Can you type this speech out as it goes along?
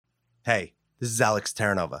Hey, this is Alex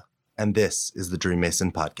Terranova, and this is the Dream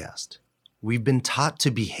Mason Podcast. We've been taught to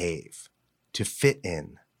behave, to fit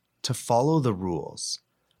in, to follow the rules,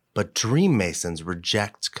 but Dream Masons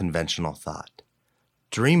reject conventional thought.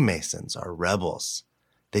 Dream Masons are rebels.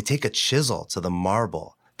 They take a chisel to the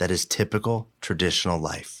marble that is typical traditional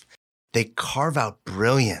life. They carve out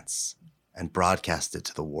brilliance and broadcast it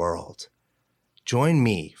to the world. Join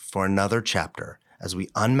me for another chapter as we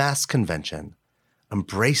unmask convention,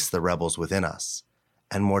 embrace the rebels within us,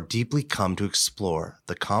 and more deeply come to explore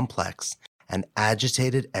the complex and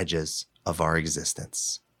agitated edges of our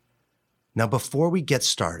existence. Now, before we get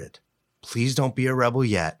started, please don't be a rebel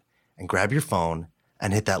yet and grab your phone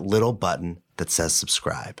and hit that little button that says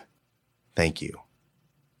subscribe. Thank you.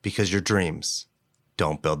 Because your dreams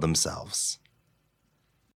don't build themselves.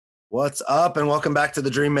 What's up, and welcome back to the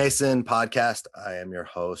Dream Mason Podcast. I am your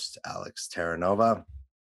host, Alex Terranova.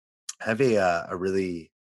 I have I don't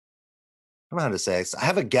know how to say this. I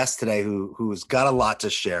have a guest today who's got a lot to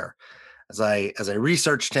share. As I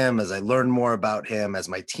researched him, as I learned more about him, as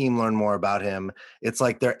my team learned more about him, it's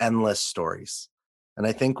like they're endless stories. And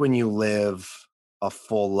I think when you live a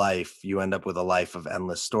full life, you end up with a life of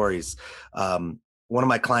endless stories. One of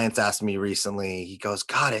my clients asked me recently, he goes,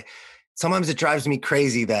 God, sometimes it drives me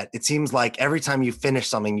crazy that it seems like every time you finish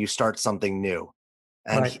something, you start something new.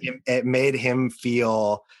 And Right. it made him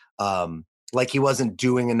feel like he wasn't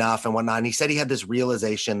doing enough and whatnot. And he said he had this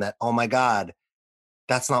realization that, oh my God,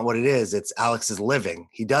 that's not what it is. It's Alex's living.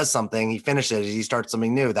 He does something, he finishes it, he starts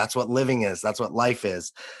something new. That's what living is. That's what life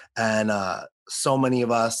is. And so many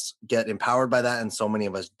of us get empowered by that and so many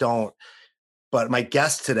of us don't. But my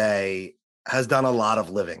guest today has done a lot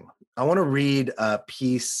of living. I want to read a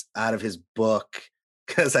piece out of his book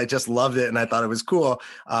because I just loved it and I thought it was cool.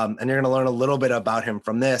 And you're going to learn a little bit about him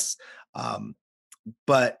from this.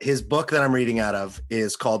 But his book that I'm reading out of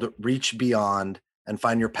is called Reach Beyond and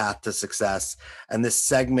Find Your Path to Success. And this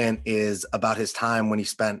segment is about his time when he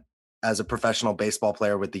spent as a professional baseball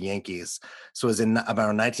player with the Yankees. So it was in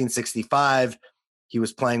about 1965. He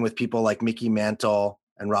was playing with people like Micky, Mantle,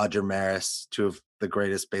 and Roger Maris, two of the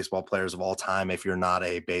greatest baseball players of all time, if you're not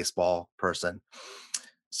a baseball person.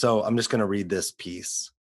 So I'm just going to read this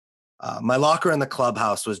piece. My locker in the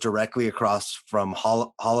clubhouse was directly across from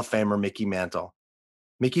Hall of Famer Micky Mantle.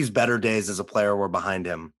 Micky's better days as a player were behind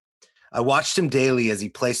him. I watched him daily as he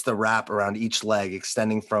placed the wrap around each leg,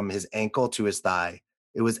 extending from his ankle to his thigh.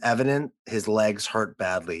 It was evident his legs hurt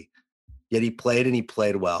badly, yet he played and he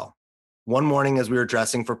played well. One morning as we were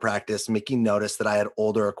dressing for practice, Micky noticed that I had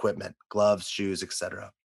older equipment, gloves, shoes,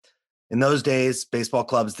 etc. In those days, baseball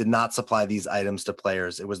clubs did not supply these items to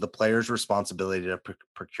players. It was the player's responsibility to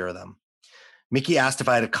procure them. Micky asked if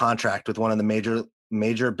I had a contract with one of the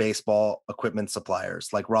major baseball equipment suppliers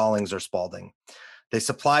like Rawlings or Spalding. They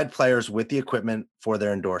supplied players with the equipment for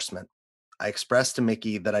their endorsement. I expressed to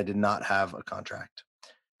Micky that I did not have a contract.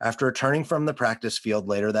 After returning from the practice field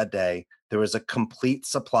later that day, there was a complete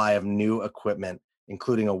supply of new equipment,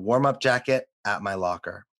 including a warm-up jacket at my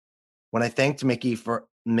locker. When I thanked Micky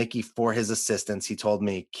for his assistance, he told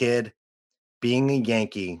me, "Kid, being a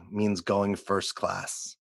Yankee means going first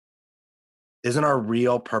class." Isn't our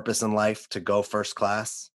real purpose in life to go first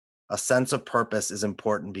class? A sense of purpose is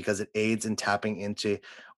important because it aids in tapping into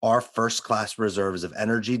our first class reserves of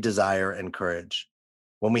energy, desire, and courage.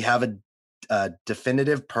 When we have a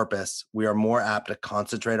definitive purpose, we are more apt to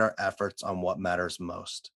concentrate our efforts on what matters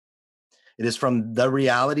most. It is from the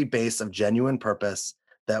reality base of genuine purpose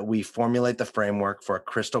that we formulate the framework for a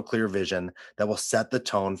crystal clear vision that will set the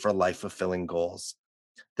tone for life-fulfilling goals.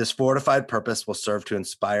 This fortified purpose will serve to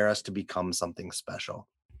inspire us to become something special.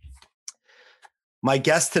 My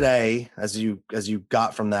guest today, as you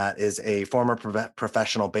got from that, is a former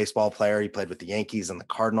professional baseball player. He played with the Yankees and the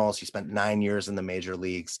Cardinals. He spent 9 years in the major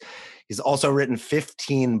leagues. He's also written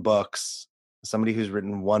 15 books. Somebody who's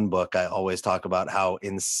written one book, I always talk about how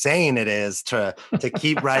insane it is to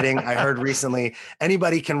keep writing. I heard recently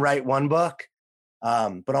anybody can write one book,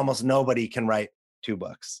 but almost nobody can write 2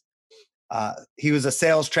 books. He was a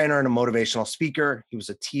sales trainer and a motivational speaker. He was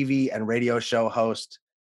a TV and radio show host.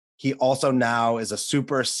 He also now is a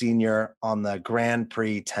super senior on the Grand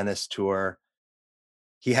Prix tennis tour.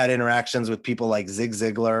 He had interactions with people like Zig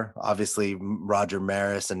Ziglar, obviously Roger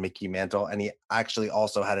Maris and Micky Mantle, and he actually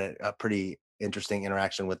also had a pretty interesting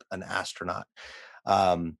interaction with an astronaut.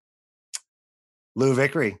 Lou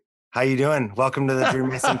Vickery, how you doing? Welcome to the Dream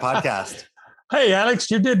Mason Podcast. Hey,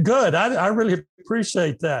 Alex, you did good. I really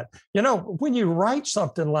appreciate that. You know, when you write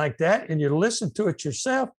something like that and you listen to it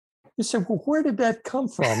yourself, you say, well, where did that come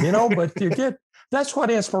from? You know, but that's what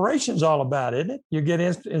inspiration's all about, isn't it? You get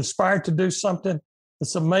inspired to do something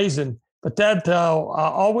It's amazing. But that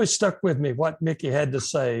always stuck with me, what Micky had to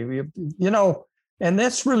say. And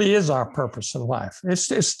this really is our purpose in life.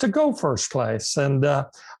 It's to go first class. And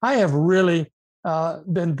I have really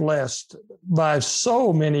been blessed by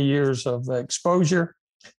so many years of exposure.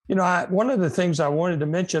 One of the things I wanted to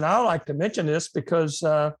mention, I like to mention this because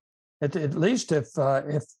at least if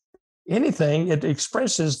anything, it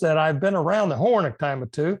expresses that I've been around the horn a time or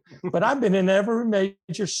two, but I've been in every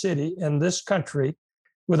major city in this country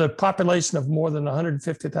with a population of more than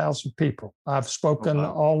 150,000 people. I've spoken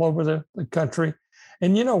all over the country.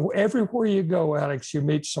 And, everywhere you go, Alex, you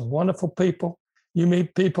meet some wonderful people. You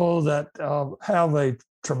meet people that have a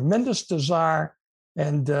tremendous desire.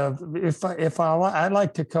 And I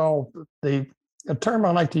like to call the term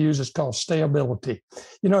I like to use is called stayability.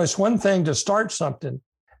 It's one thing to start something.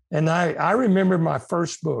 And I remember my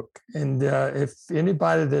first book. And if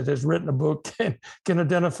anybody that has written a book can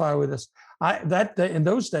identify with this, in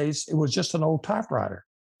those days, it was just an old typewriter.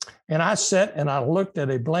 And I sat and I looked at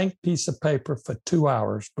a blank piece of paper for 2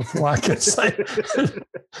 hours before I could say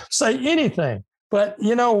anything. But,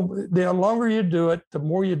 the longer you do it, the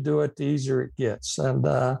more you do it, the easier it gets. And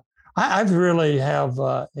I've really have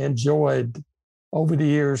enjoyed over the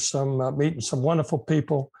years meeting some wonderful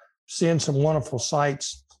people, seeing some wonderful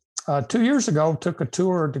sights. 2 years ago, took a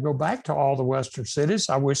tour to go back to all the Western cities.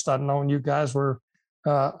 I wished I'd known you guys were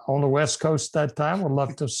on the West Coast at that time. Would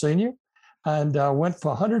love to have seen you. And went for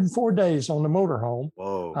 104 days on the motorhome,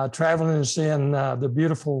 traveling and seeing the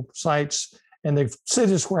beautiful sights and the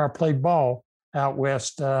cities where I played ball out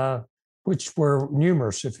west, which were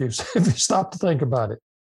numerous if you stop to think about it.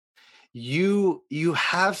 You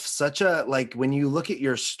have such a, like, when you look at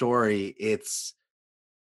your story,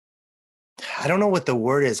 I don't know what the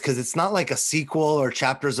word is, because it's not like a sequel or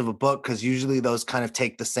chapters of a book, because usually those kind of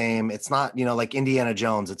take the same. It's not, like Indiana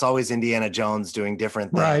Jones. It's always Indiana Jones doing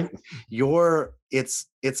different things. Right.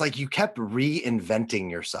 It's like you kept reinventing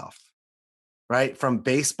yourself, right? From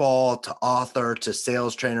baseball to author to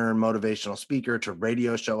sales trainer and motivational speaker to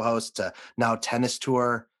radio show host to now tennis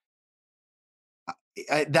tour.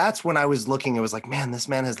 That's when I was looking, it was like, man, this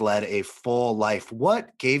man has led a full life.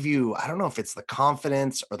 What gave you, I don't know if it's the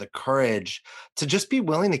confidence or the courage to just be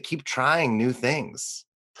willing to keep trying new things?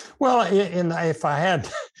 Well, and if I had,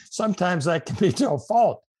 sometimes that can be no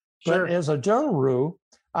fault. Sure. But as a general rule,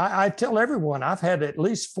 I tell everyone I've had at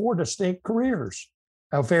least 4 distinct careers.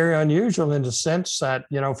 Very unusual in the sense that,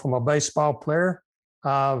 from a baseball player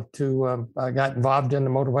to I got involved in the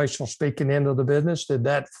motivational speaking end of the business, did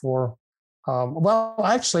that for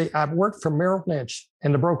actually, I've worked for Merrill Lynch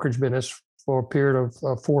in the brokerage business for a period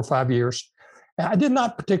of 4 or 5 years. I did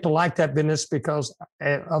not particularly like that business because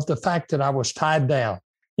of the fact that I was tied down.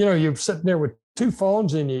 You're sitting there with 2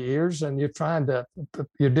 phones in your ears and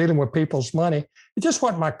you're dealing with people's money. It just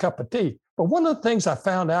wasn't my cup of tea. But one of the things I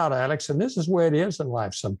found out, Alex, and this is where it is in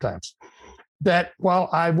life sometimes, that while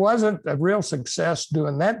I wasn't a real success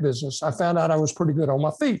doing that business, I found out I was pretty good on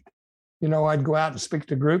my feet. I'd go out and speak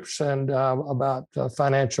to groups and about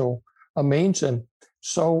financial means. And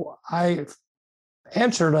so I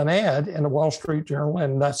answered an ad in the Wall Street Journal,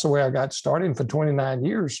 and that's the way I got started. And for 29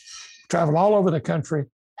 years, traveled all over the country,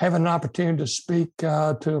 having an opportunity to speak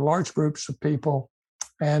to large groups of people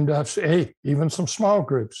and even some small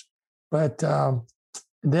groups. But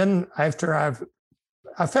then after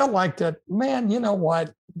I felt like that, man, you know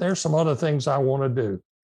what? There's some other things I want to do.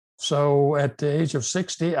 So at the age of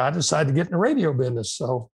 60, I decided to get in the radio business.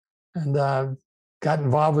 And got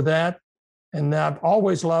involved with that. And I've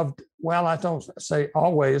always loved, well, I don't say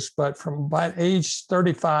always, but from about age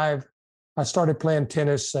 35, I started playing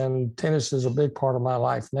tennis, and tennis is a big part of my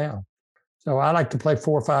life now. So I like to play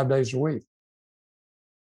 4 or 5 days a week.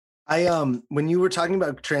 When you were talking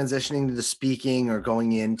about transitioning to the speaking or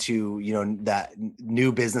going into, that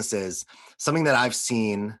new businesses, something that I've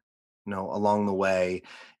seen, along the way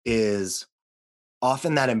is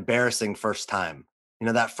often that embarrassing first time.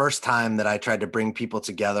 That first time that I tried to bring people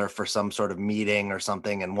together for some sort of meeting or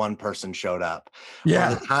something and one person showed up.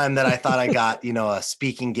 Yeah. Or the time that I thought I got, a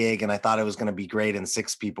speaking gig and I thought it was going to be great and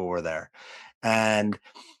 6 people were there. And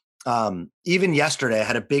even yesterday, I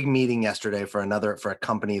had a big meeting yesterday for a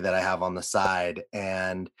company that I have on the side.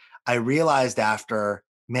 And I realized after,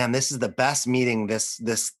 man, this is the best meeting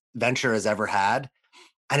this venture has ever had.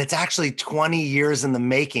 And it's actually 20 years in the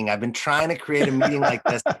making. I've been trying to create a meeting like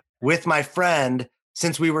this with my friend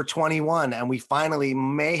since we were 21, and we finally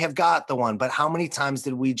may have got the one, but how many times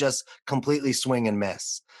did we just completely swing and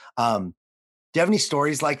miss? Do you have any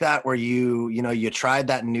stories like that where you tried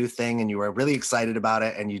that new thing and you were really excited about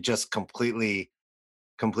it and you just completely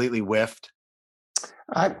whiffed?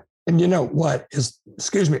 And you know what is,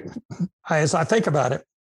 excuse me, as I think about it,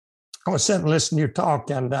 I was sitting listening to you talk,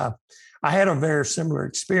 and I had a very similar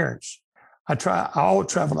experience. I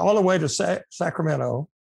traveled all the way to Sacramento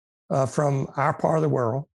from our part of the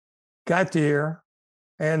world, got there,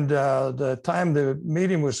 and the time the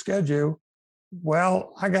meeting was scheduled,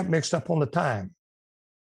 well, I got mixed up on the time.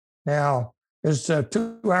 Now, it's a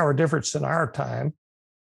 2-hour difference in our time,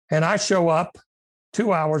 and I show up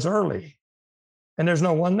 2 hours early, and there's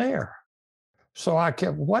no one there. So I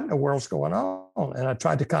kept, what in the world's going on? And I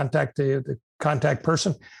tried to contact the contact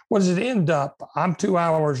person. What does it end up? I'm 2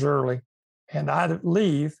 hours early, and I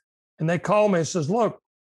leave, and they call me and says, look,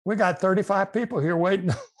 we got 35 people here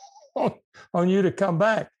waiting on you to come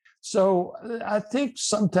back. So I think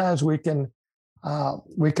sometimes we can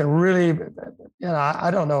really,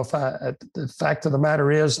 I don't know if the fact of the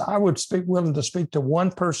matter is, I would willing to speak to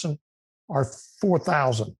one person or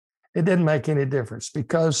 4,000. It didn't make any difference,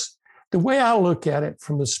 because the way I look at it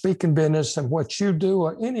from the speaking business and what you do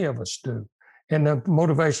or any of us do in the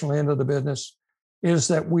motivational end of the business is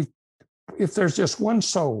that if there's just one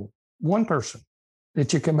soul, one person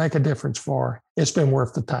that you can make a difference for, it's been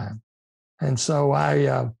worth the time. And so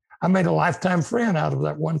I made a lifetime friend out of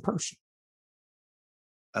that one person.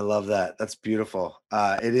 I love that. That's beautiful.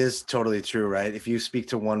 It is totally true, right? If you speak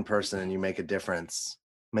to one person and you make a difference,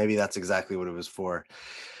 maybe that's exactly what it was for.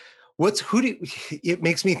 It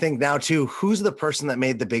makes me think now too, who's the person that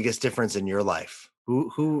made the biggest difference in your life?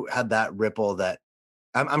 Who had that ripple that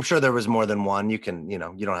I'm sure there was more than one. You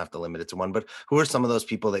don't have to limit it to one, but who are some of those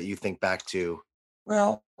people that you think back to?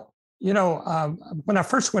 Well, when I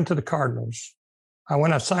first went to the Cardinals,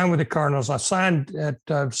 when I signed with the Cardinals, I signed at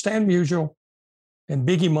Stan Musial and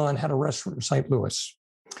Biggie Munn had a restaurant in St. Louis.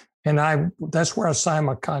 And that's where I signed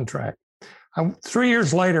my contract. 3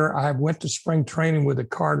 years later, I went to spring training with the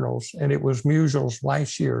Cardinals, and it was Musial's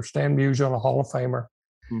last year, Stan Musial, a Hall of Famer.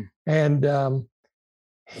 And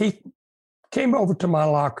he came over to my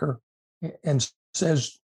locker and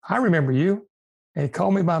says, I remember you. And he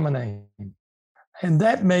called me by my name. And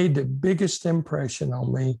that made the biggest impression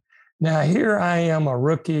on me. Now, here I am, a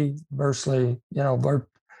rookie, virtually,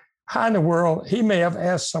 how in the world, he may have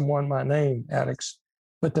asked someone my name, Alex,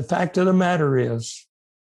 but the fact of the matter is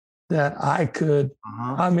that I could,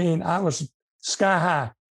 I was sky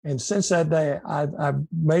high. And since that day, I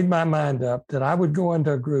made my mind up that I would go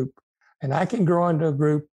into a group, and I can grow into a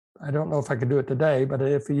group. I don't know if I could do it today, but I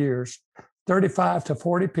did for years, 35 to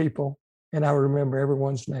 40 people, and I would remember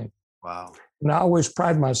everyone's name. Wow. And I always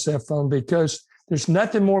pride myself on, because there's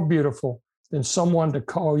nothing more beautiful than someone to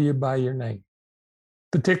call you by your name,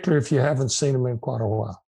 particularly if you haven't seen them in quite a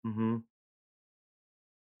while. Mm-hmm.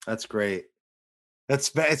 That's great.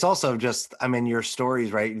 It's also just, your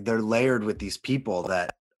stories, right? They're layered with these people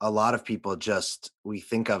that a lot of people we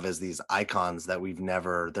think of as these icons that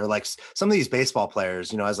they're like some of these baseball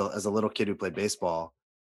players, as a little kid who played baseball,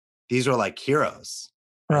 these are like heroes.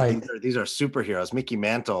 Right. These are superheroes. Micky,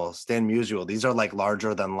 Mantle, Stan Musial, these are like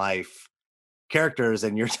larger than life characters.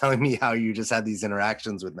 And you're telling me how you just had these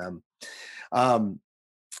interactions with them.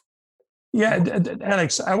 Yeah,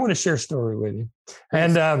 Alex, I want to share a story with you.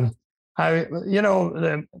 And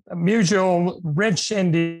the Musial, Red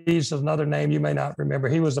Shindies is another name you may not remember.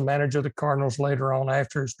 He was the manager of the Cardinals later on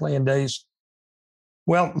after his playing days.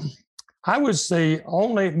 Well, I was the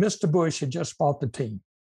only, Mr. Bush had just bought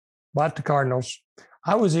the Cardinals.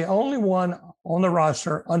 I was the only one on the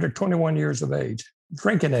roster under 21 years of age,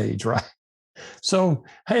 drinking age, right? So,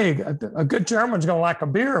 hey, a good German's going to like a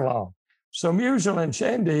beer along. So Musial and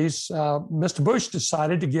Shandy's, Mr. Bush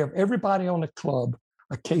decided to give everybody on the club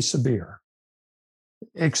a case of beer,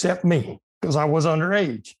 except me, because I was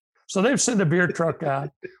underage. So they've sent a beer truck out.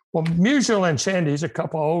 Well, Musial and Shandy's, a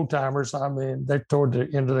couple of old timers, they're toward the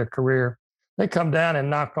end of their career. They come down and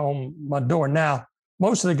knock on my door. Now,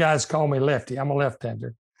 most of the guys call me Lefty. I'm a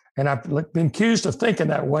left-hander. And I've been accused of thinking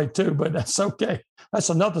that way too, but that's okay. That's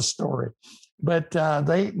another story. But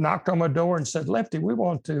they knocked on my door and said, Lefty, we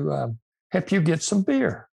want to help you get some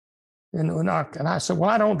beer. And I said, well,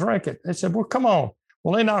 I don't drink it. They said, well, come on.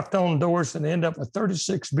 Well, they knocked on doors and they ended up with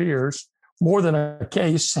 36 beers, more than a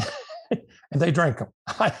case, and they drank them.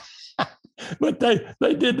 But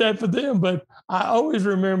they did that for them. But I always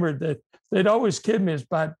remembered that they'd always kid me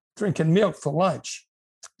about drinking milk for lunch.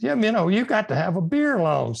 Yeah, you got to have a beer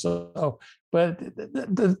along. So, but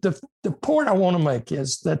the point I want to make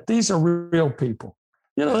is that these are real people.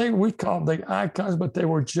 We call them the icons, but they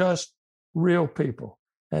were just real people.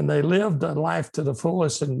 And they lived a life to the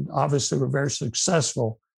fullest, and obviously were very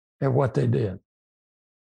successful at what they did.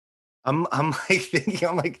 I'm like thinking,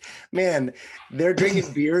 I'm like, man, they're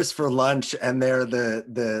drinking beers for lunch and they're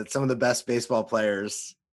some of the best baseball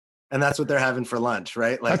players. And that's what they're having for lunch,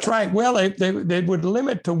 right? Like, That's right. Well, they would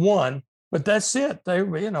limit to one, but that's it.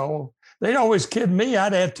 They'd always kid me.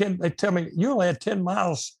 I'd add 10. They tell me, you'll add 10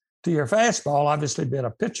 miles to your fastball, obviously being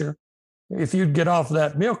a pitcher, if you'd get off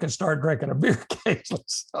that milk and start drinking a beer occasionally.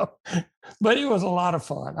 So, but it was a lot of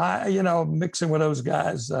fun. Mixing with those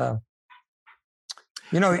guys, at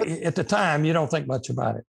the time, you don't think much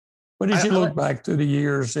about it. But as you look back through the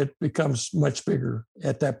years, it becomes much bigger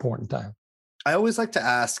at that point in time. I always like to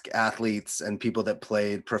ask athletes and people that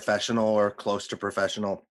played professional or close to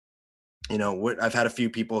professional. I've had a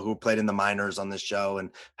few people who played in the minors on this show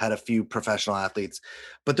and had a few professional athletes,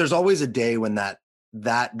 but there's always a day when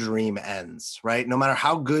that dream ends, right? No matter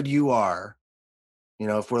how good you are,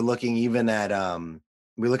 if we're looking even at,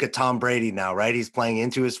 we look at Tom Brady now, right? He's playing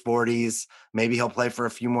into his 40s. Maybe he'll play for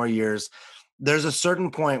a few more years. There's a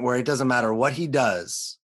certain point where it doesn't matter what he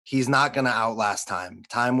does. He's not going to outlast time.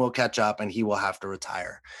 Time will catch up and he will have to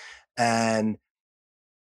retire. And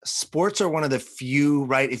sports are one of the few,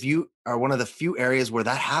 right? If you are one of the few areas where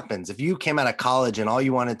that happens, if you came out of college and all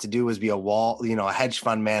you wanted to do was be a hedge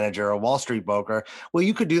fund manager, a Wall Street broker, well,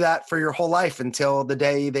 you could do that for your whole life until the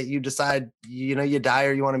day that you decide, you die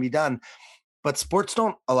or you want to be done. But sports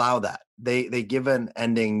don't allow that. They give an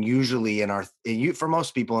ending usually for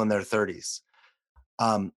most people in their 30s.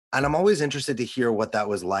 And I'm always interested to hear what that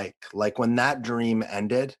was like. Like when that dream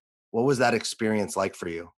ended, what was that experience like for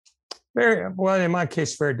you? Very well, in my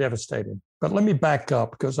case, very devastating. But let me back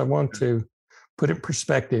up because I want to put it in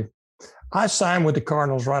perspective. I signed with the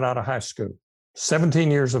Cardinals right out of high school,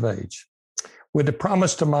 17 years of age, with the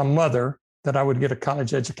promise to my mother that I would get a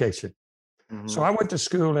college education. Mm-hmm. So I went to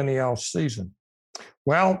school in the off season.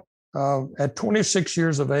 Well, at 26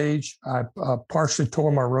 years of age, I partially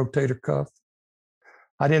tore my rotator cuff.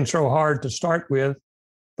 I didn't throw hard to start with,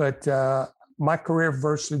 but my career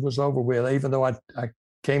virtually was over with, even though I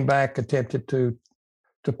came back, attempted to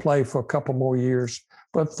play for a couple more years.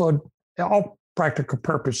 But for all practical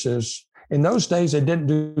purposes, in those days, they didn't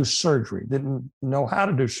do surgery, didn't know how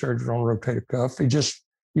to do surgery on rotator cuff.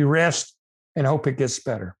 You rest and hope it gets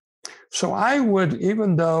better. So I would,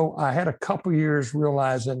 even though I had a couple years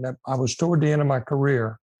realizing that I was toward the end of my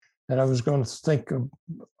career, that I was going to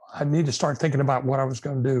I need to start thinking about what I was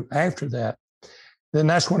going to do after that. Then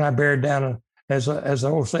that's when I bared down, as the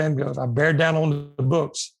old saying goes, I bared down on the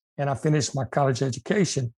books and I finished my college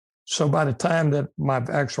education. So by the time that my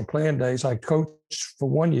actual playing days, I coached for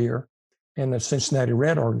 1 year in the Cincinnati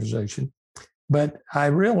Red organization. But I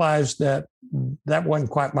realized that wasn't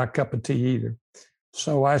quite my cup of tea either.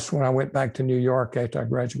 So that's when I went back to New York after I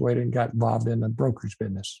graduated and got involved in the brokerage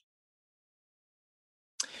business.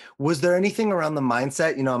 Was there anything around the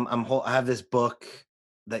mindset? I have this book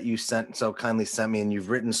that you so kindly sent me, and you've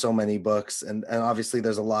written so many books, and obviously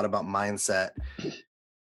there's a lot about mindset.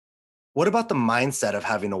 What about the mindset of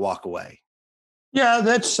having to walk away? Yeah,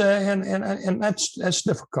 that's and that's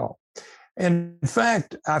difficult. And in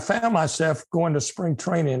fact, I found myself going to spring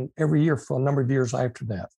training every year for a number of years after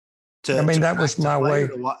that. That was my way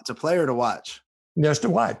to play or to watch. Just to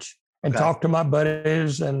watch and talk to my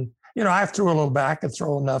buddies, and I threw a little bit. I could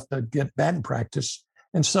throw enough to get batting practice.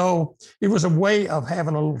 And so it was a way of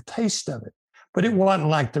having a little taste of it, but it wasn't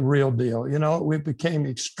like the real deal. It became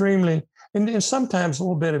extremely, and sometimes a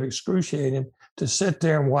little bit of excruciating to sit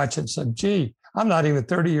there and watch it and say, gee, I'm not even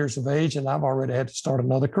 30 years of age and I've already had to start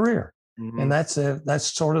another career. Mm-hmm. And that's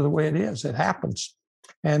sort of the way it is. It happens.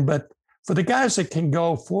 But for the guys that can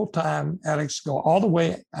go full-time, Alex, go all the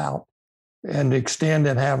way out and extend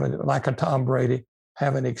and have it like a Tom Brady,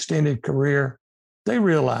 have an extended career, they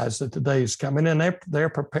realize that the day is coming and they're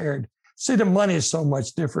prepared. See, the money is so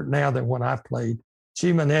much different now than when I played.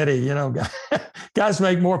 Gee, Manetti, guys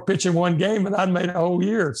make more pitching one game than I'd made a whole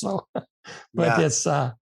year. So, but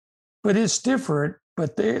it's different.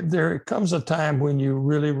 But there comes a time when you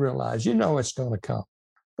really realize, it's going to come.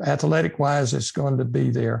 Athletic wise, it's going to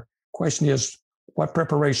be there. Question is, what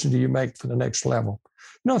preparation do you make for the next level?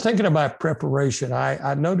 Thinking about preparation,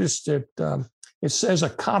 I noticed that it says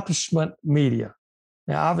accomplishment media.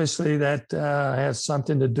 Now, obviously, that has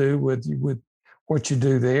something to do with what you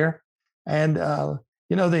do there. And,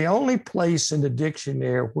 the only place in the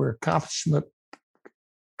dictionary where accomplishment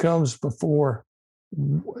comes before,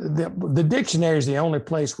 the dictionary is the only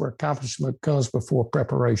place where accomplishment comes before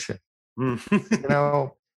preparation.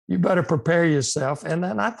 You better prepare yourself. And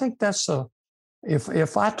then I think that's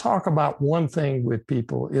if I talk about one thing with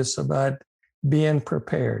people, it's about being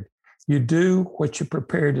prepared. You do what you're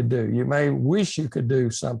prepared to do. You may wish you could do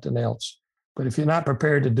something else, but if you're not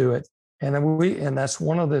prepared to do it, And that's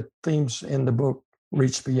one of the themes in the book,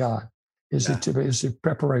 Reach Beyond, is Yeah. the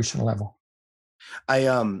preparation level.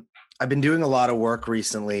 I've been doing a lot of work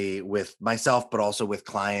recently with myself, but also with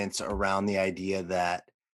clients around the idea that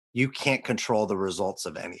you can't control the results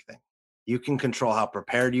of anything. You can control how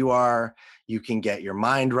prepared you are. You can get your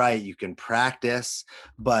mind right. You can practice,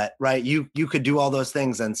 but right, you could do all those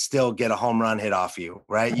things and still get a home run hit off you,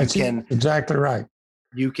 right? That's exactly right.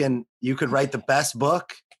 You could write the best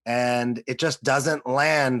book and it just doesn't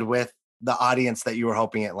land with the audience that you were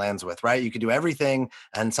hoping it lands with, right? You could do everything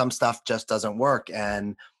and some stuff just doesn't work.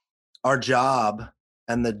 And our job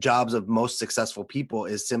and the jobs of most successful people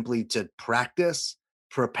is simply to practice,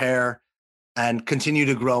 prepare, and continue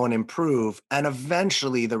to grow and improve. And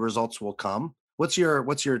eventually the results will come. What's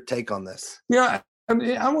your take on this? Yeah, I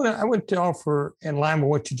mean, I want to offer, in line with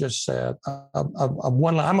what you just said,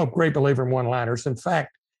 one. I'm a great believer in one-liners. In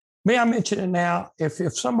fact, may I mention it now? If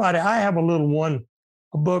somebody, I have a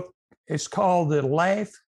book. It's called the Laugh,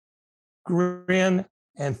 Grin,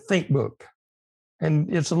 and Think book,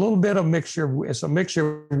 and it's a little bit of mixture. It's a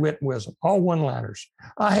mixture of wit and wisdom, all one-liners.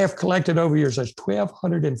 I have collected over years. There's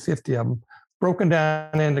 1,250 of them, broken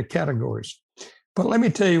down into categories. But let me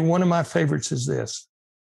tell you, one of my favorites is this.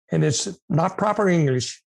 And it's not proper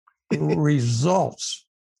English. Results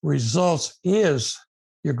is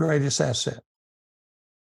your greatest asset.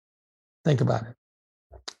 Think about it.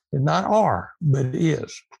 It's not are, but it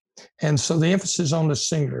is. And so the emphasis on the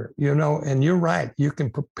singular, and you're right. You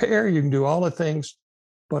can prepare, you can do all the things,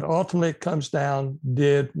 but ultimately it comes down,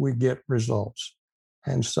 did we get results?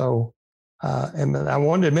 And so, and I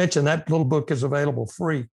wanted to mention that little book is available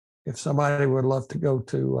free if somebody would love to go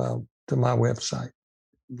to my website.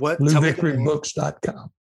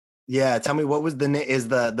 LouVickerybooks.com. Yeah, tell me what was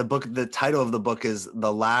the book? The title of the book is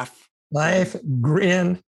The Laugh,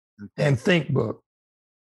 Grin, and Think book,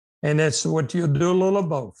 and it's what you do a little of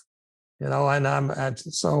both, And I'm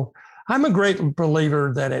a great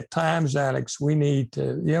believer that at times, Alex, we need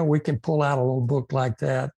to, we can pull out a little book like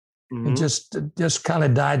that and just kind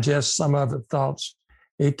of digest some of the thoughts.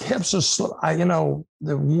 It keeps us, the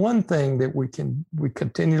one thing that we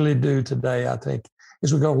continually do today, I think,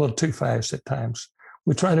 is we go a little too fast at times.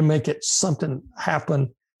 We try to make it something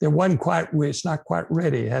happen that it's not quite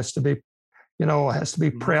ready. It has to be,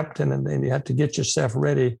 prepped and then you have to get yourself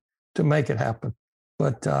ready to make it happen.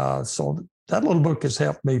 But so that little book has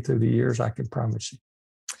helped me through the years, I can promise you.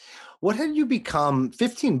 What had you become?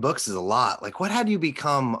 15 books is a lot. Like, what had you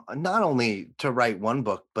become, not only to write one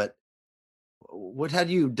book, but what had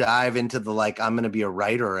you dive into I'm going to be a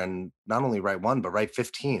writer and not only write one, but write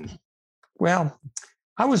 15? Well,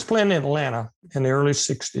 I was playing in Atlanta in the early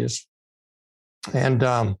 60s. And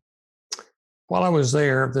while I was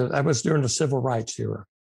there, I was during the civil rights era.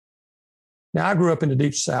 Now, I grew up in the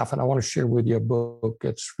Deep South, and I want to share with you a book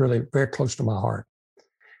that's really very close to my heart.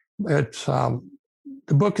 It's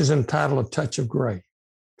the book is entitled A Touch of Gray.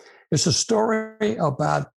 It's a story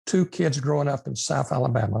about two kids growing up in South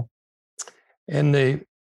Alabama in the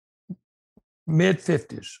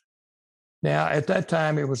mid-50s. Now, at that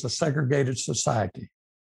time, it was a segregated society.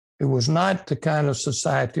 It was not the kind of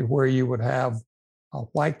society where you would have a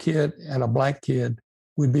white kid and a black kid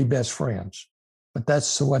would be best friends. But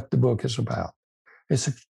that's what the book is about. It's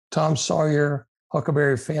a Tom Sawyer,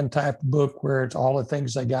 Huckleberry Finn type book where it's all the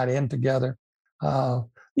things they got in together.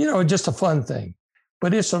 Just a fun thing.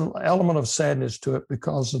 But it's an element of sadness to it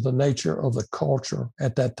because of the nature of the culture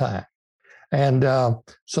at that time. And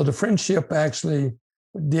so the friendship actually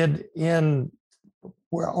did end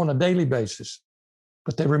on a daily basis,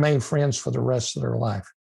 but they remained friends for the rest of their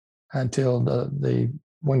life until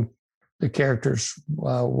when the characters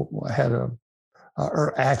had a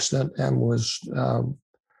accident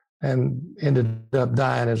and ended up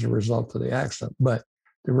dying as a result of the accident. But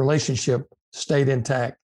the relationship stayed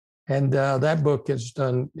intact. And that book is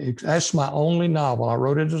done. That's my only novel. I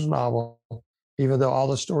wrote it as a novel, even though all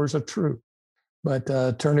the stories are true. But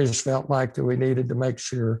attorneys felt like that we needed to make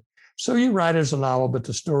sure. So you write it as a novel, but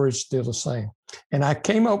the story is still the same. And I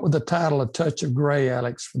came up with the title, A Touch of Gray,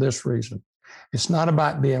 Alex, for this reason. It's not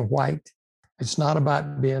about being white. It's not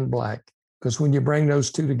about being black. Because when you bring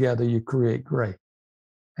those two together, you create gray.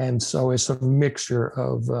 And so it's a mixture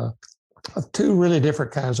of two really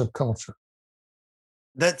different kinds of culture.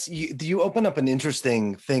 That's you open up an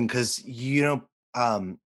interesting thing because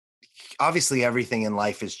obviously everything in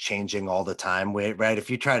life is changing all the time, right? If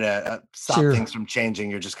you try to stop things from changing,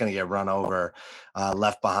 you're just going to get run over,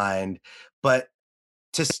 left behind. But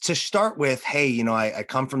to start with, hey, I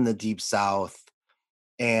come from the Deep South,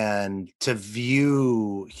 and to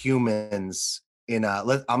view humans I'm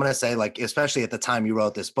going to say, like, especially at the time you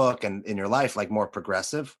wrote this book and in your life, like more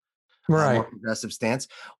progressive, more Right. progressive stance.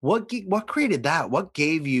 What created that? What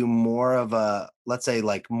gave you more of a, let's say,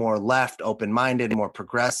 like more left, open-minded, more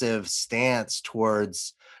progressive stance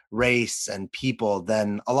towards race and people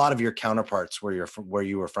than a lot of your counterparts where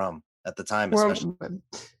you were from at the time, especially? Well,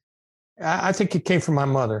 I think it came from my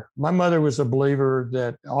mother. My mother was a believer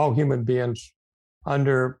that all human beings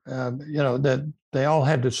that they all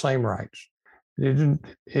had the same rights. It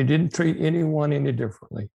didn't treat anyone any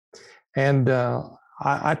differently. And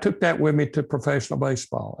I took that with me to professional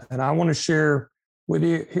baseball. And I want to share with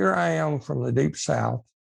you, here I am from the deep South,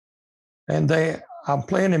 and I'm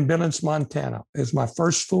playing in Billings, Montana. It's my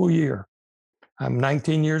first full year. I'm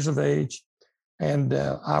 19 years of age. And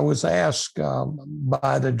I was asked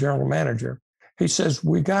by the general manager, he says,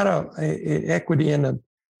 we got a equity in the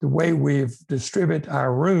way we've distributed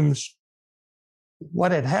our rooms.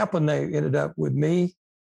 What had happened, they ended up with me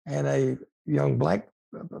and a young black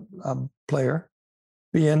player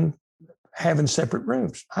having separate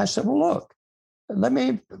rooms. I said, well, look, let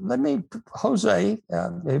me, Jose,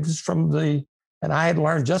 it was from and I had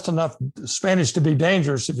learned just enough Spanish to be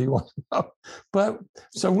dangerous, if you want to know. But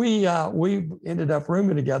so we ended up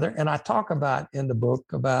rooming together, and I talk about in the book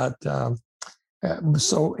about.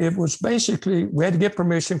 So it was basically we had to get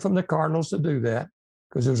permission from the Cardinals to do that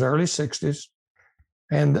because it was early '60s,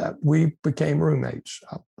 and we became roommates.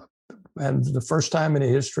 And the first time in the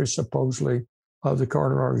history, supposedly, of the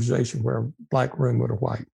Cardinal organization where a black roomed with a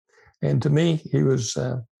white. And to me, he was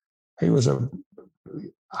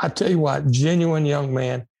I tell you what, genuine young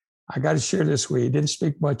man. I got to share this with you. He didn't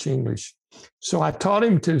speak much English. So I taught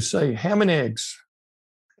him to say ham and eggs.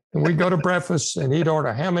 And we'd go to breakfast and he'd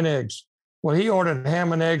order ham and eggs. Well, he ordered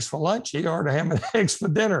ham and eggs for lunch. He ordered ham and eggs for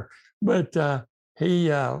dinner. But he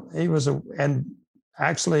was and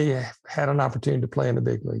actually had an opportunity to play in the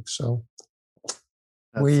big league. So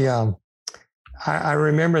I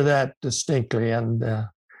remember that distinctly. And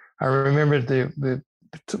I remember the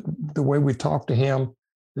way we talked to him,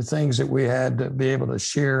 the things that we had to be able to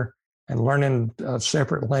share, and learning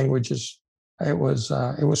separate languages. It was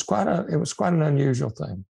quite an unusual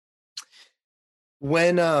thing.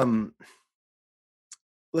 When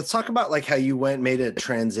let's talk about like how you made a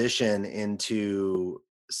transition into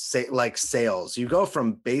sales. You go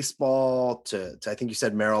from baseball to I think you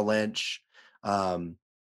said Merrill Lynch.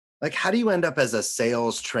 Like, how do you end up as a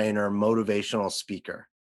sales trainer, motivational speaker?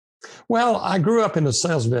 Well, I grew up in the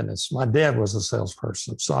sales business. My dad was a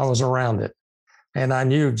salesperson, so I was around it, and I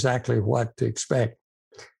knew exactly what to expect.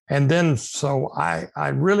 And then, so I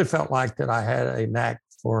really felt like that I had a knack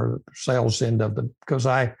for sales end of because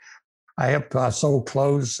I sold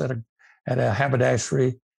clothes at a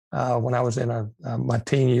haberdashery when I was in my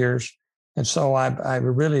teen years, and so I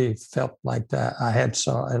really felt like that I had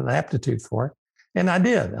an aptitude for it, and I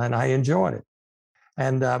did, and I enjoyed it.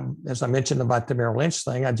 And as I mentioned about the Merrill Lynch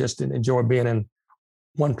thing, I just didn't enjoy being in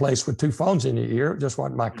one place with two phones in your ear. It just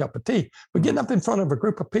wasn't my cup of tea. But getting up in front of a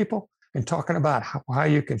group of people and talking about how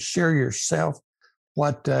you can share yourself,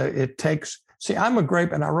 what it takes. See,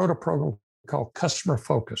 and I wrote a program called Customer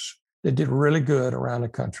Focus that did really good around the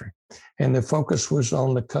country. And the focus was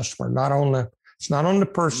on the customer, it's not on the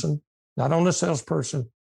person, not on the salesperson.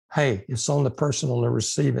 Hey, it's on the person on the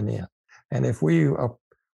receiving end. And if we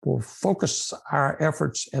will focus our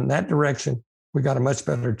efforts in that direction, we got a much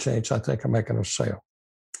better chance, I think, of making a sale.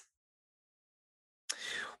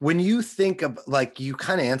 When you think of, like, you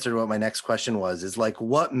kind of answered what my next question was, is like,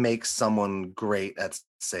 what makes someone great at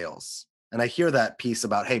sales? And I hear that piece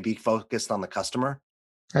about, hey, be focused on the customer.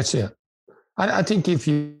 That's it. I think if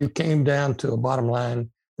you came down to a bottom line,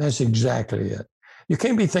 that's exactly it. You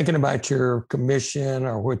can't be thinking about your commission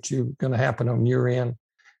or what's going to happen on your end,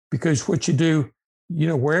 because what you do,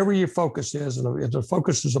 wherever your focus is, and the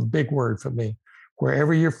focus is a big word for me,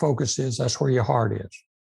 wherever your focus is, that's where your heart is.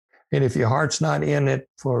 And if your heart's not in it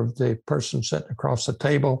for the person sitting across the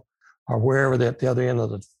table or wherever at the other end of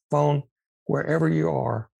the phone, wherever you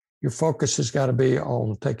are, your focus has got to be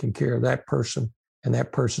on taking care of that person and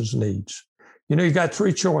that person's needs. You got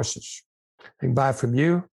three choices. They can buy from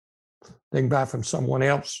you, they can buy from someone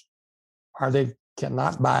else, or they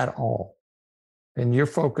cannot buy at all. And your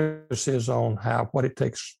focus is on what it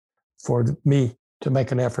takes for me to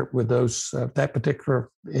make an effort with that particular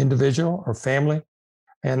individual or family.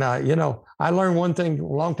 And, I learned one thing a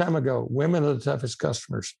long time ago: women are the toughest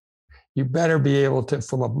customers. You better be able to,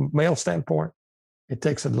 from a male standpoint, it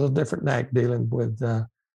takes a little different knack dealing with a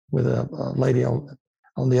lady on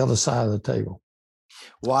the other side of the table.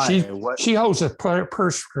 Why? She holds the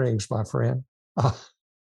purse strings, my friend.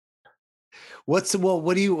 What's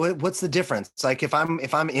the difference? Like if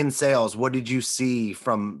I'm in sales, what did you see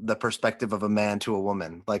from the perspective of a man to a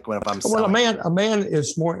woman? Like when if I'm Well, selling? a man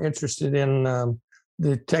is more interested in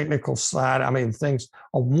the technical side. I mean, things.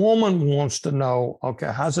 A woman wants to know,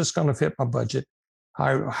 okay, how's this going to fit my budget?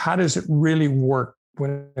 How does it really work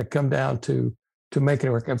when it come down to making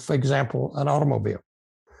it work? And for example, an automobile.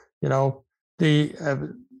 You know, the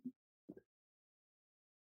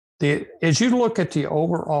as you look at the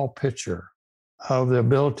overall picture of the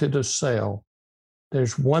ability to sell,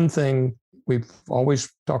 there's one thing we've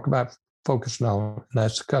always talked about focusing on, and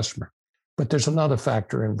that's the customer. But there's another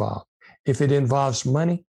factor involved. If it involves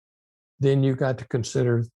money, then you got to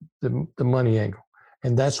consider the money angle.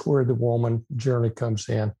 And that's where the woman journey comes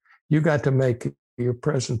in. You got to make your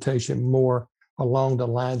presentation more along the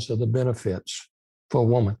lines of the benefits for a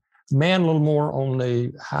woman. Man, a little more on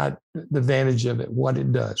the advantage of it, what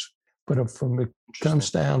it does. But if it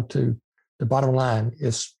comes down to the bottom line,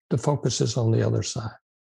 is the focus is on the other side.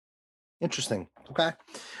 Interesting. Okay.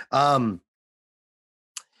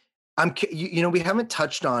 We haven't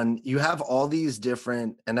touched on, you have all these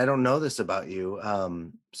different, and I don't know this about you.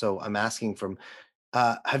 So I'm asking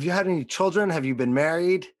have you had any children? Have you been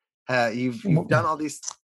married? You've done all these.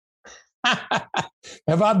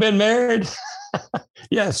 Have I been married?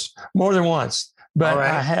 Yes, more than once. But right.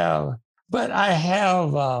 I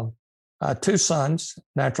have two sons,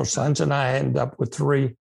 natural sons, and I end up with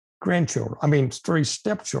three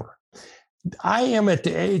stepchildren. I am at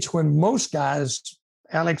the age when most guys,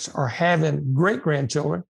 Alex, are having great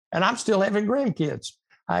grandchildren, and I'm still having grandkids.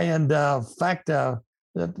 In fact, the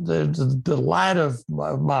light of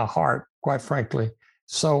my heart, quite frankly.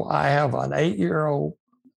 So I have an 8-year-old.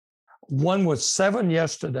 One was 7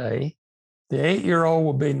 yesterday. The 8-year-old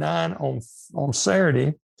will be 9 on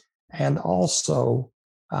Saturday. And also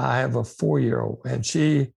I have a 4-year-old. And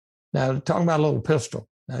now talking about a little pistol.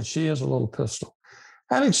 Now she is a little pistol.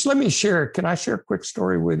 Alex, let me share. Can I share a quick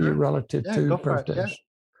story with you relative to birthdays?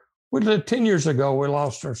 Yeah. 10 years ago, we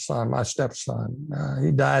lost our son, my stepson.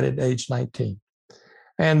 He died at age 19.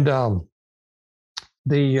 And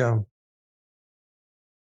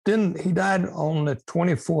then he died on the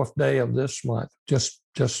 24th day of this month, just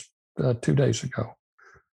 2 days ago.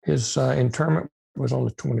 His interment was on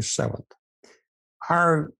the 27th.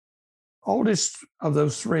 Our oldest of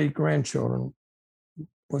those 3 grandchildren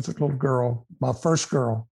was a little girl, my first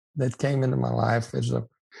girl that came into my life,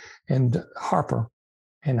 and Harper.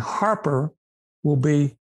 And Harper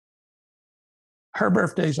her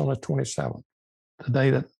birthday's on the 27th, the day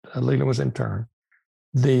that Leland was interned.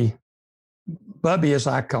 The Bubby, as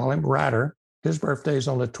I call him, Ryder, his birthday is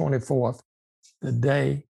on the 24th, the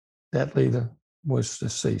day that Leland was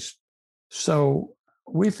deceased. So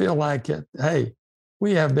we feel like, hey,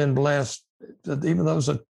 we have been blessed, even those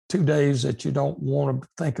are 2 days that you don't want to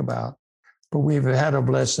think about, but we've had a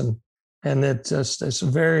blessing, and it's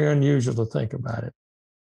very unusual to think about it.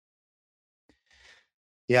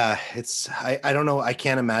 Yeah, I don't know. I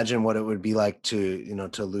can't imagine what it would be like to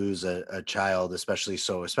lose a child, especially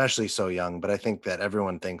so young. But I think that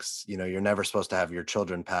everyone thinks, you're never supposed to have your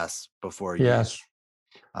children pass before you. Yes.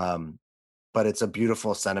 But it's a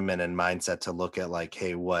beautiful sentiment and mindset to look at, like,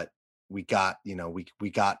 hey, what we got, we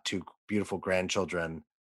got 2 beautiful grandchildren.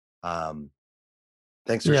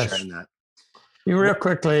 Thanks for sharing that. Real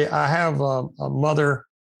quickly, I have a mother.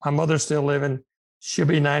 My mother's still living. She'll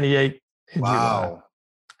be 98 in July.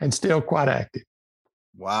 And still quite active.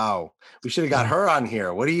 Wow. We should have got her on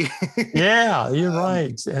here. What do you? Yeah, you're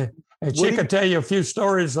right. And she could tell you a few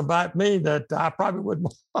stories about me that I probably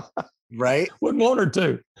wouldn't want her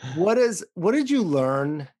to. What did you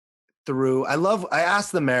learn through? I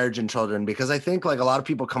asked the marriage and children because I think, like, a lot of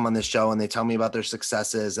people come on this show and they tell me about their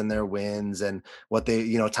successes and their wins and what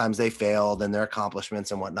they, times they failed and their accomplishments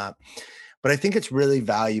and whatnot. But I think it's really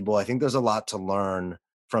valuable. I think there's a lot to learn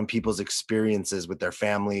from people's experiences with their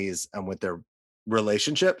families and with their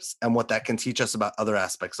relationships and what that can teach us about other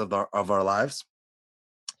aspects of our lives.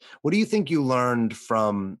 What do you think you learned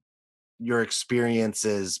from your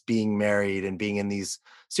experiences being married and being in these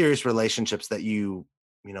serious relationships that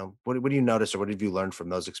what do you notice, or what have you learned from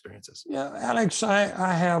those experiences? Yeah, Alex,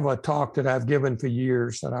 I have a talk that I've given for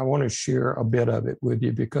years, and I want to share a bit of it with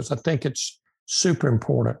you because I think it's super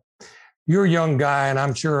important. You're a young guy, and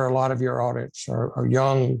I'm sure a lot of your audience are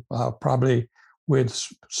young, probably with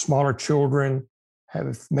smaller children,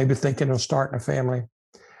 maybe thinking of starting a family.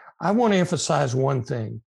 I want to emphasize one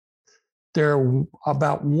thing. There are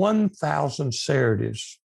about 1,000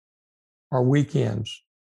 Saturdays or weekends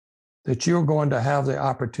that you're going to have the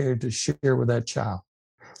opportunity to share with that child.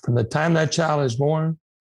 From the time that child is born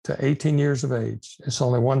to 18 years of age. It's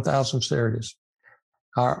only 1,000 Saturdays.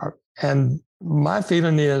 And my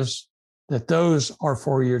feeling is that those are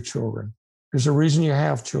for your children. There's a reason you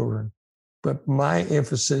have children. But my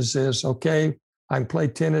emphasis is, okay, I can play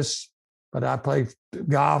tennis, but I play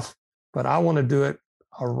golf, but I want to do it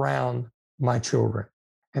around my children.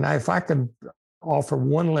 And if I could offer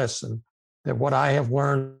one lesson that what I have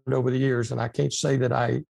learned over the years, and I can't say that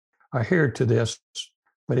I adhere to this,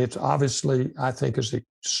 but it's obviously, I think, is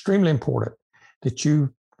extremely important that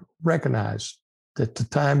you recognize that the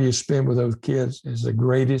time you spend with those kids is the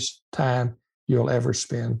greatest time you'll ever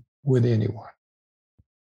spend with anyone.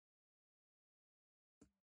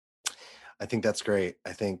 I think that's great.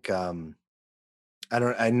 I think I'm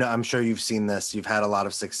sure you've seen this. You've had a lot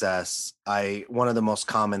of success. One of the most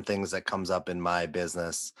common things that comes up in my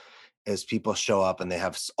business is people show up and they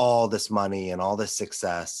have all this money and all this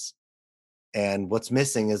success. And what's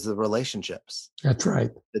missing is the relationships. That's right.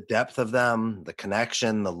 The depth of them, the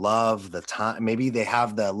connection, the love, the time. Maybe they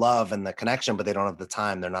have the love and the connection, but they don't have the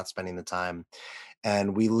time. They're not spending the time.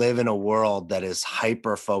 And we live in a world that is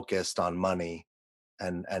hyper focused on money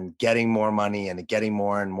and getting more money and getting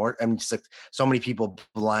more and more. And so many people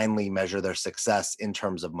blindly measure their success in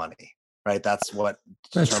terms of money, right? That's right.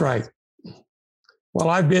 Well,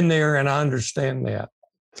 I've been there and I understand that.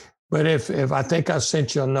 But if I think I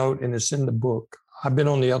sent you a note and it's in the book, I've been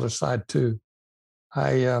on the other side too.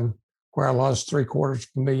 Where I lost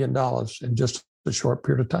 $750,000 in just a short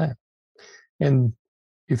period of time. And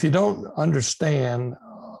if you don't understand,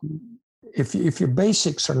 if your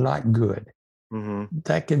basics are not good,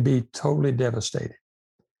 that can be totally devastating.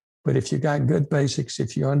 But if you got good basics,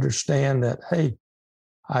 if you understand that, hey,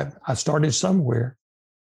 I started somewhere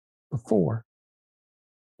before,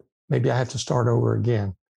 maybe I have to start over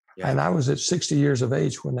again. Yeah. And I was at 60 years of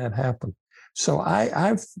age when that happened. So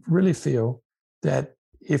I really feel that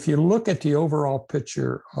if you look at the overall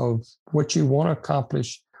picture of what you want to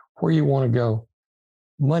accomplish, where you want to go,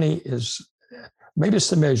 money is, maybe it's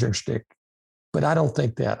the measuring stick, but I don't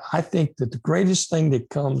think that. I think that the greatest thing that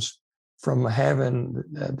comes from having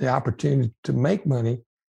the opportunity to make money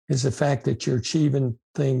is the fact that you're achieving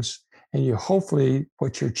things, and you hopefully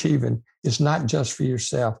what you're achieving is not just for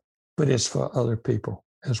yourself, but it's for other people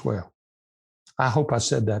as well. I hope I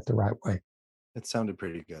said that the right way. It sounded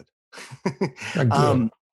pretty good.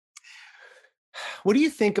 What do you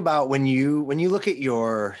think about when you look at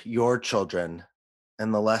your children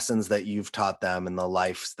and the lessons that you've taught them and the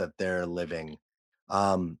lives that they're living?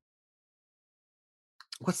 What's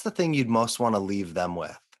the thing you'd most want to leave them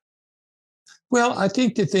with? Well, I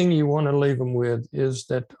think the thing you want to leave them with is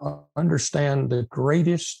that understand the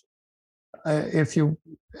greatest, let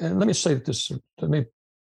me say this, let me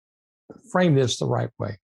frame this the right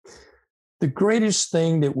way. The greatest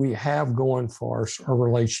thing that we have going for us are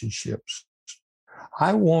relationships.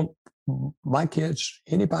 I want my kids,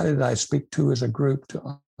 anybody that I speak to as a group,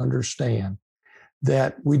 to understand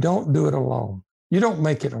that we don't do it alone. You don't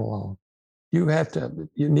make it alone. You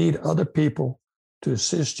need other people to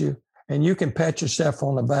assist you, and you can pat yourself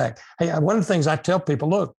on the back. Hey, one of the things I tell people,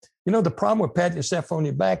 look, the problem with patting yourself on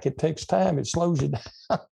your back, it takes time, it slows you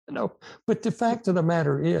down, But the fact of the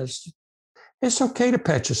matter is, it's okay to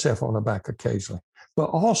pat yourself on the back occasionally,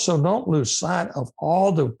 but also don't lose sight of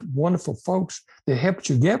all the wonderful folks that helped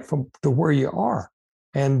you get to where you are,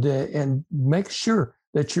 and make sure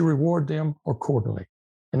that you reward them accordingly.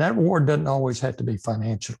 And that reward doesn't always have to be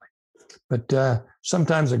financially, but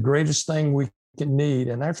sometimes the greatest thing we can need,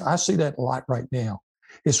 and I see that a lot right now,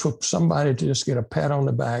 is for somebody to just get a pat on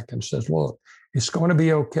the back and says, look, it's going to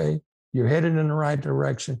be okay. You're headed in the right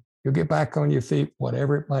direction. You'll get back on your feet,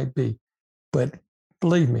 whatever it might be. But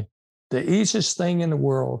believe me, the easiest thing in the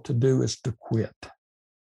world to do is to quit.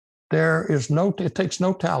 It takes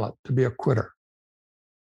no talent to be a quitter,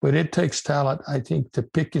 but it takes talent, I think, to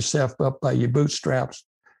pick yourself up by your bootstraps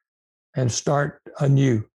and start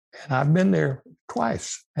anew. And I've been there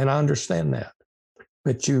twice, and I understand that.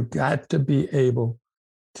 But you got to be able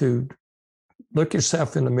to look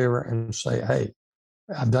yourself in the mirror and say, hey,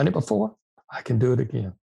 I've done it before. I can do it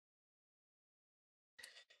again.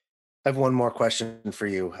 I have one more question for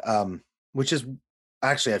you, which is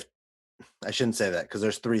actually, I shouldn't say that because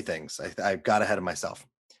there's three things. I got ahead of myself.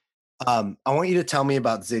 I want you to tell me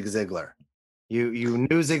about Zig Ziglar. You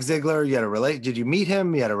knew Zig Ziglar. You had did you meet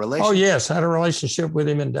him? You had a relationship? Oh, yes. I had a relationship with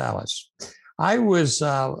him in Dallas. I was,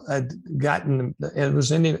 it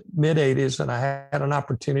was in the mid 80s, and I had an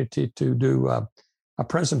opportunity to do a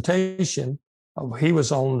presentation. He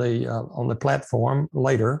was on the platform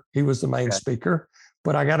later. He was the main speaker,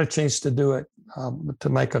 but I got a chance to do it, to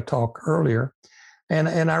make a talk earlier.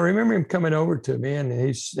 And I remember him coming over to me, and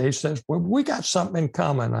he says, well, we got something in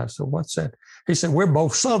common. I said, what's that? He said, we're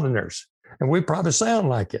both Southerners, and we probably sound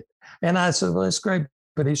like it. And I said, well, that's great.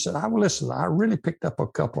 But he said, listen, I really picked up a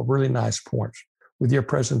couple of really nice points with your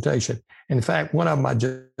presentation. In fact, one of them I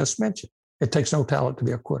just mentioned, it takes no talent to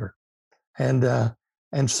be a quitter. And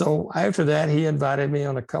so after that, he invited me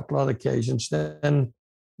on a couple other occasions. Then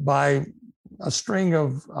by a string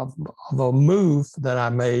of a move that I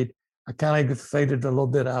made, I kind of faded a little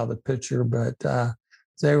bit out of the picture, but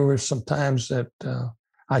there were some times that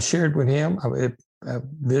I shared with him. I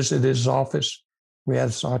visited his office. We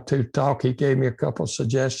had to talk. He gave me a couple of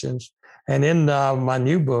suggestions. And in my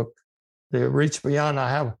new book, The Reach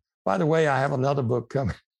Beyond, by the way, I have another book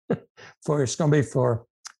coming it's going to be for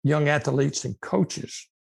young athletes and coaches.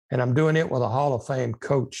 And I'm doing it with a Hall of Fame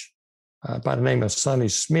coach by the name of Sonny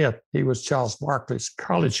Smith. He was Charles Barkley's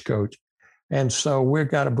college coach. And so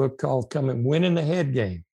we've got a book called Winning the Head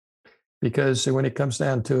Game. Because when it comes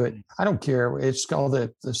down to it, I don't care. It's called,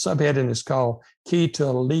 the subheading is called Key to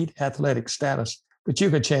Elite Athletic Status. But you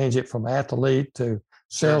could change it from athlete to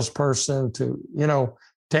salesperson to,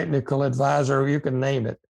 technical advisor. You can name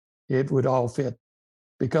it. It would all fit.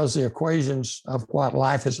 Because the equations of what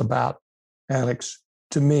life is about, Alex,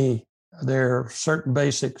 to me, there are certain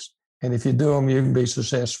basics. And if you do them, you can be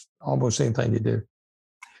successful almost anything you do.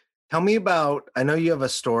 Tell me about, I know you have a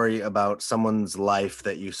story about someone's life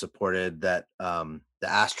that you supported, that the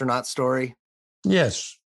astronaut story.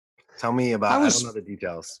 Yes. Tell me about, I don't know the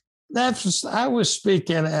details. I was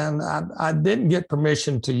speaking, and I didn't get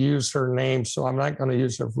permission to use her name, so I'm not going to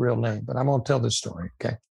use her real name, but I'm going to tell this story,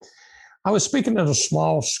 okay? I was speaking at a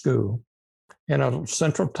small school in a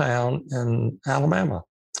central town in Alabama.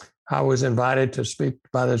 I was invited to speak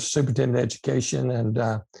by the superintendent of education, and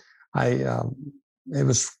it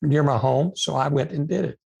was near my home, so I went and did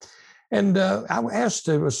it. And I asked,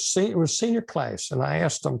 it was senior class, and I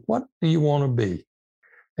asked them, what do you want to be?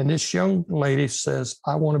 And this young lady says,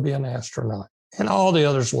 I want to be an astronaut. And all the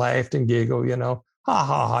others laughed and giggled, ha,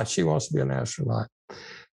 ha, ha, she wants to be an astronaut.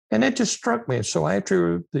 And it just struck me. So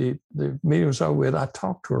after the meeting was over with, I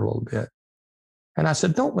talked to her a little bit. And I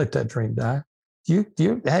said, don't let that dream die. You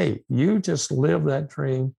just live that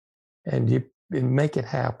dream and you make it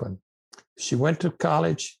happen. She went to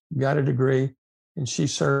college, got a degree, and she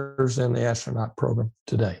serves in the astronaut program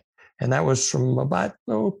today. And that was from about,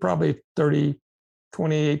 probably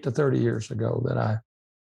 28 to 30 years ago that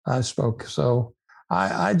I spoke. So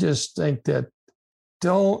I just think that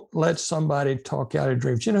don't let somebody talk out of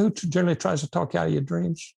dreams. You know who generally tries to talk out of your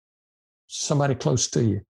dreams? Somebody close to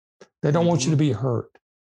you. They don't want you to be hurt.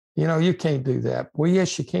 You can't do that. Well,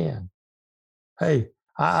 yes, you can. Hey,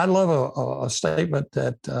 I love a statement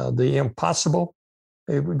that the impossible,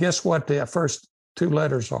 guess what the first two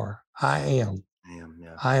letters are? I am.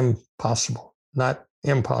 Yeah. I am possible, not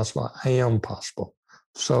impossible. I am possible.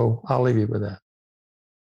 So I'll leave you with that.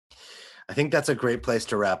 I think that's a great place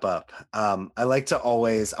to wrap up. I want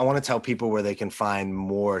to tell people where they can find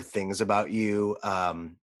more things about you,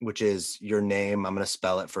 which is your name. I'm going to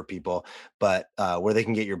spell it for people, but where they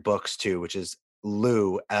can get your books too, which is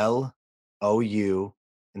Lou, L-O-U,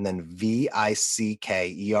 and then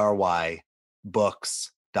Vickery,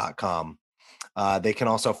 books.com. They can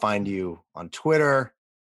also find you on Twitter,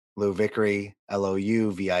 Lou Vickery,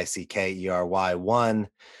 Louvickery1.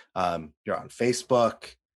 You're on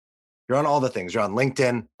Facebook. You're on all the things. You're on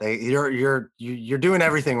LinkedIn. You're doing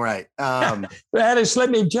everything right. Alex, let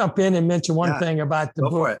me jump in and mention one thing about the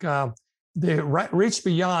book. The Reach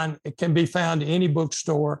Beyond. It can be found in any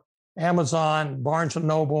bookstore, Amazon, Barnes and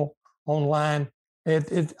Noble, online.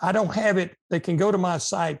 I don't have it. They can go to my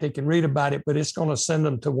site. They can read about it, but it's going to send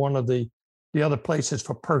them to one of the other places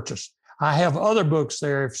for purchase. I have other books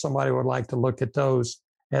there if somebody would like to look at those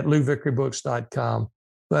at louvickeriebooks.com.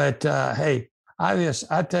 But hey,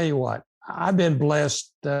 I tell you what, I've been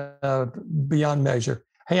blessed beyond measure.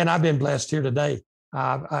 Hey, and I've been blessed here today.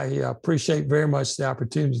 I appreciate very much the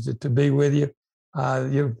opportunity to be with you.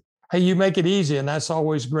 You make it easy, and that's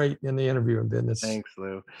always great in the interviewing business. Thanks,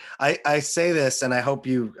 Lou. I say this, and I hope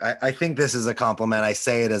I think this is a compliment. I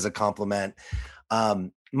say it as a compliment.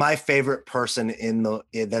 My favorite person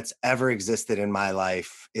that's ever existed in my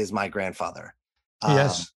life is my grandfather.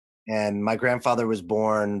 Yes. And my grandfather was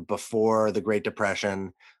born before the Great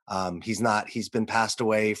Depression. He's been passed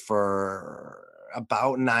away for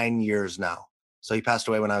about 9 years now. So he passed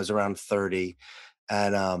away when I was around 30.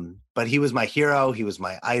 And, but he was my hero. He was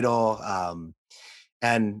my idol.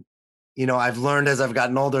 And, I've learned as I've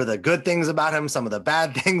gotten older, the good things about him, some of the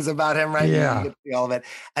bad things about him, right? Yeah. You get to see all of it.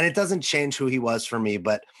 And it doesn't change who he was for me.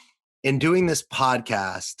 But in doing this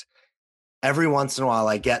podcast, every once in a while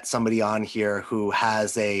I get somebody on here who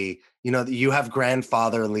has you have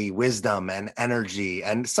grandfatherly wisdom and energy,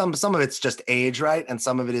 and some of it's just age, right? And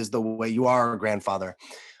some of it is the way you are a grandfather.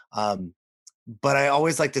 Um, but I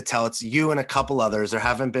always like to tell, it's you and a couple others. There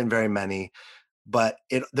haven't been very many, but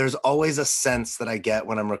there's always a sense that I get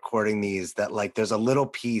when I'm recording these, that like there's a little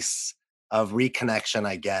piece of reconnection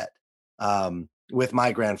I get with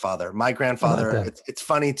my grandfather. My grandfather, it's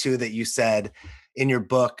funny too that you said in your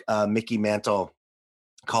book, Micky Mantle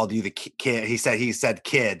called you the kid. He said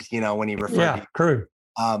kid, when he referred to you. True.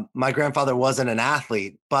 My grandfather wasn't an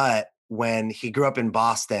athlete, but when he grew up in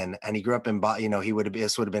Boston, and he grew up in,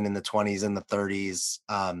 this would have been in the 20s and the 30s.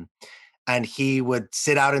 And he would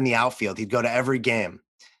sit out in the outfield. He'd go to every game,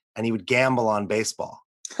 and he would gamble on baseball.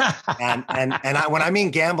 and when I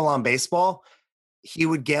mean gamble on baseball, he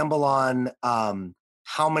would gamble on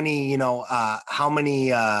how many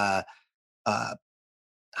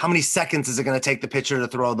seconds is it going to take the pitcher to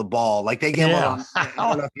throw the ball? Like they gamble on, I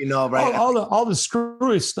don't know if you know, right? All the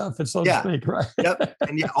screwy stuff, so to speak, right? Yep.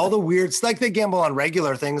 And all the weird, like they gamble on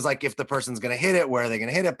regular things, like if the person's going to hit it, where are they going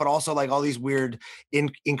to hit it? But also like all these weird I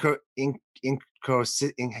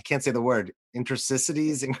can't say the word,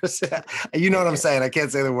 intricities. You know what I'm saying? I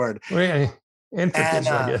can't say the word. Intricacies,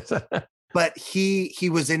 I guess. But he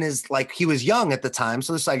was in his, like, he was young at the time.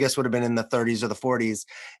 So this, I guess, would have been in the 30s or the 40s.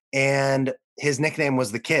 And his nickname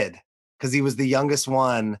was the Kid, because he was the youngest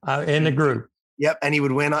one in the group. Yep. And he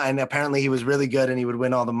would win. And apparently he was really good, and he would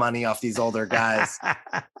win all the money off these older guys.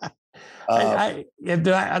 Let me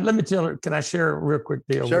tell you, can I share a real quick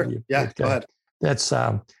deal with you? Yeah, go ahead. That's,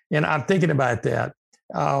 and I'm thinking about that.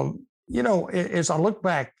 As I look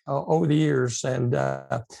back over the years, and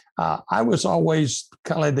I was always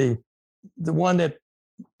kind of the one that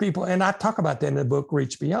people, and I talk about that in the book,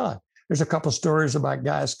 Reach Beyond. There's a couple of stories about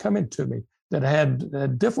guys coming to me that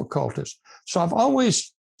had difficulties. So I've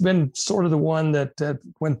always been sort of the one that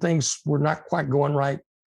when things were not quite going right,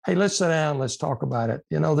 hey, let's sit down, let's talk about it.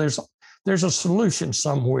 There's a solution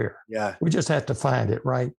somewhere. Yeah. We just have to find it,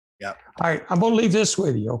 right? Yeah. All right, I'm going to leave this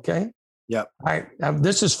with you, okay? Yep. All right, now,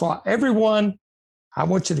 this is for everyone. I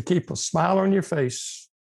want you to keep a smile on your face,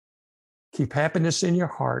 keep happiness in your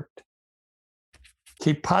heart,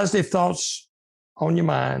 keep positive thoughts on your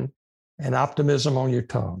mind, and optimism on your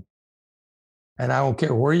tongue. And I don't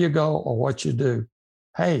care where you go or what you do.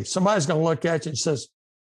 Hey, somebody's going to look at you and says,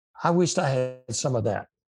 I wished I had some of that.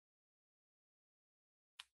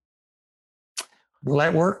 Will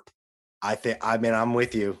that work? I'm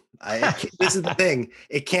with you. This is the thing.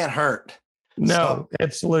 It can't hurt. No,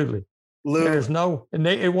 absolutely. Lou,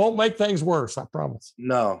 it won't make things worse, I promise.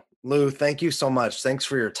 No. Lou, thank you so much. Thanks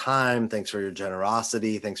for your time. Thanks for your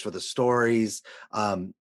generosity. Thanks for the stories.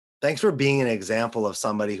 Thanks for being an example of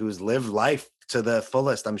somebody who's lived life to the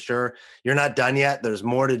fullest. I'm sure you're not done yet. There's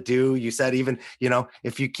more to do. You said even,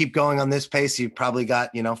 if you keep going on this pace, you've probably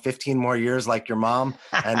got, 15 more years like your mom,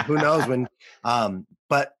 and who knows when,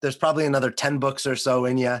 but there's probably another 10 books or so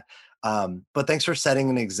in you. But thanks for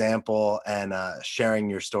setting an example and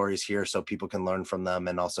sharing your stories here so people can learn from them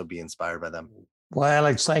and also be inspired by them. Well,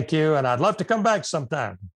 Alex, thank you. And I'd love to come back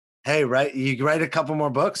sometime. Hey, you can write a couple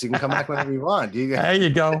more books. You can come back whenever you want. There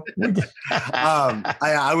you go.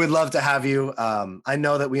 I would love to have you. I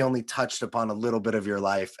know that we only touched upon a little bit of your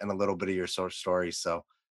life and a little bit of your story. So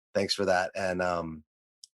thanks for that. And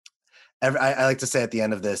I like to say at the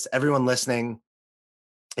end of this, everyone listening,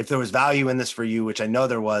 if there was value in this for you, which I know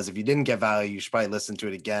there was, if you didn't get value, you should probably listen to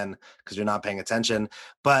it again because you're not paying attention.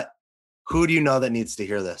 But who do you know that needs to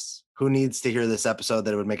hear this? Who needs to hear this episode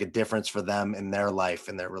that it would make a difference for them in their life,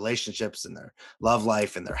 in their relationships, in their love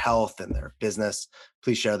life, in their health, in their business?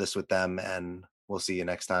 Please share this with them, and we'll see you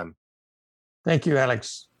next time. Thank you,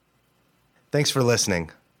 Alex. Thanks for listening.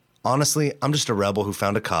 Honestly, I'm just a rebel who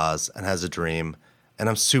found a cause and has a dream, and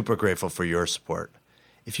I'm super grateful for your support.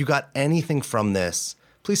 If you got anything from this,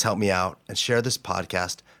 please help me out and share this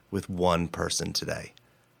podcast with one person today.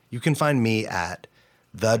 You can find me at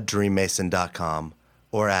thedreammason.com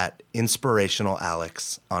or at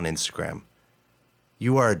inspirationalalex on Instagram.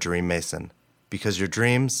 You are a dream mason because your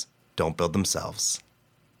dreams don't build themselves.